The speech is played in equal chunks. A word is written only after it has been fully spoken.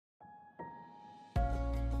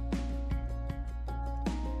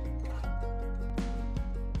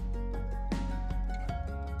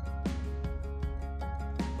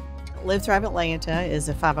Live Thrive Atlanta is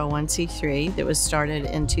a 501c3 that was started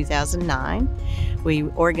in 2009. We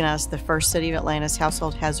organized the first City of Atlanta's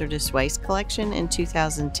household hazardous waste collection in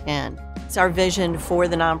 2010. So our vision for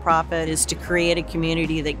the nonprofit is to create a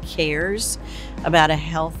community that cares about a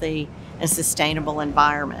healthy and sustainable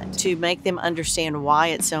environment, to make them understand why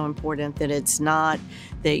it's so important, that it's not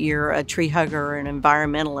that you're a tree hugger or an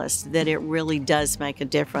environmentalist, that it really does make a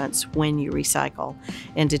difference when you recycle,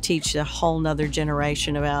 and to teach a whole nother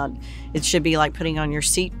generation about it should be like putting on your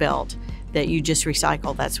seatbelt, that you just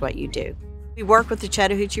recycle, that's what you do. We work with the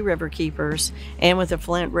Chattahoochee River Keepers and with the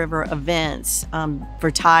Flint River events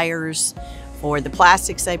for tires, for the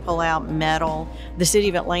plastics they pull out, metal. The City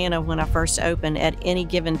of Atlanta, when I first opened, at any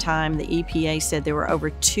given time, the EPA said there were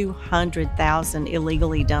over 200,000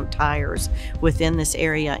 illegally dumped tires within this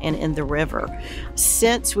area and in the river.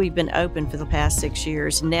 Since we've been open for the past 6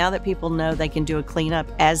 years, now that people know they can do a cleanup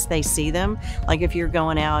as they see them, like if you're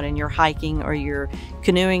going out and you're hiking or you're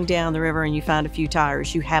canoeing down the river and you find a few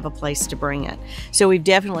tires, you have a place to bring it. So we've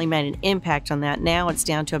definitely made an impact on that. Now it's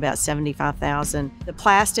down to about 75,000. The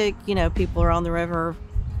plastic, people are on the river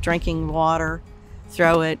drinking water,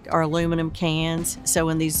 throw it, or aluminum cans. So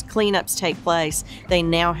when these cleanups take place, they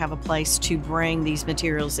now have a place to bring these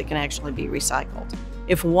materials that can actually be recycled.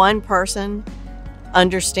 If one person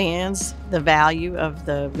understands the value of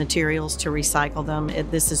the materials to recycle them,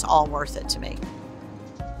 this is all worth it to me.